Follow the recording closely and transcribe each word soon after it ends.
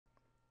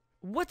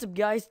What's up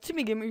guys,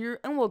 Timmygammer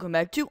here and welcome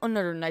back to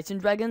another Knights and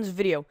Dragons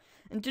video.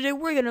 And today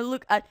we're gonna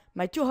look at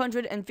my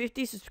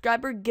 250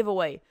 subscriber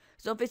giveaway.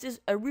 So this is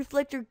a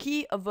reflector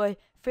key of a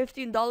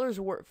 $15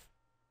 worth.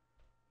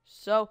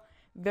 So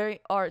there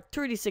are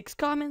 36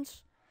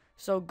 comments.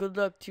 So good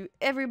luck to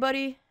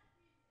everybody.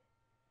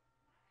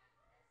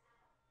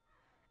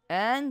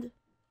 And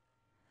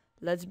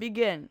let's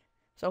begin.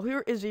 So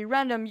here is the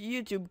random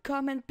YouTube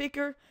comment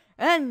picker,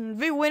 and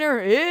the winner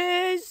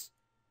is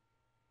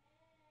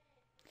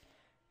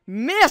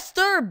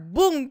Mr.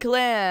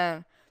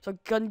 Boomclan. So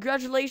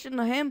congratulations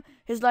to him.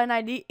 His line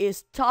ID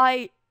is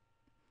tie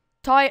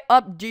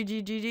up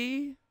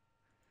GGGG.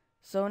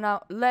 So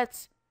now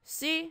let's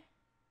see.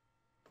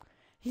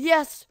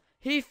 Yes,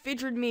 he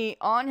featured me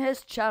on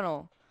his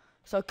channel.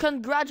 So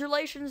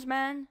congratulations,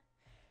 man.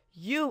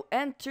 You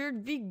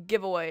entered the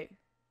giveaway.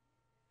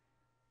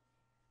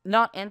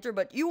 Not enter,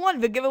 but you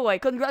won the giveaway.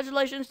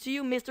 Congratulations to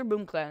you, Mr.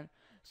 Boomclan.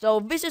 So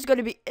this is going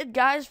to be it,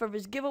 guys, for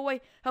this giveaway.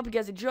 Hope you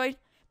guys enjoyed.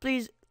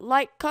 Please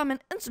like,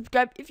 comment, and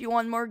subscribe if you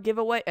want more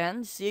giveaway.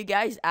 And see you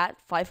guys at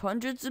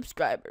 500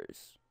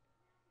 subscribers.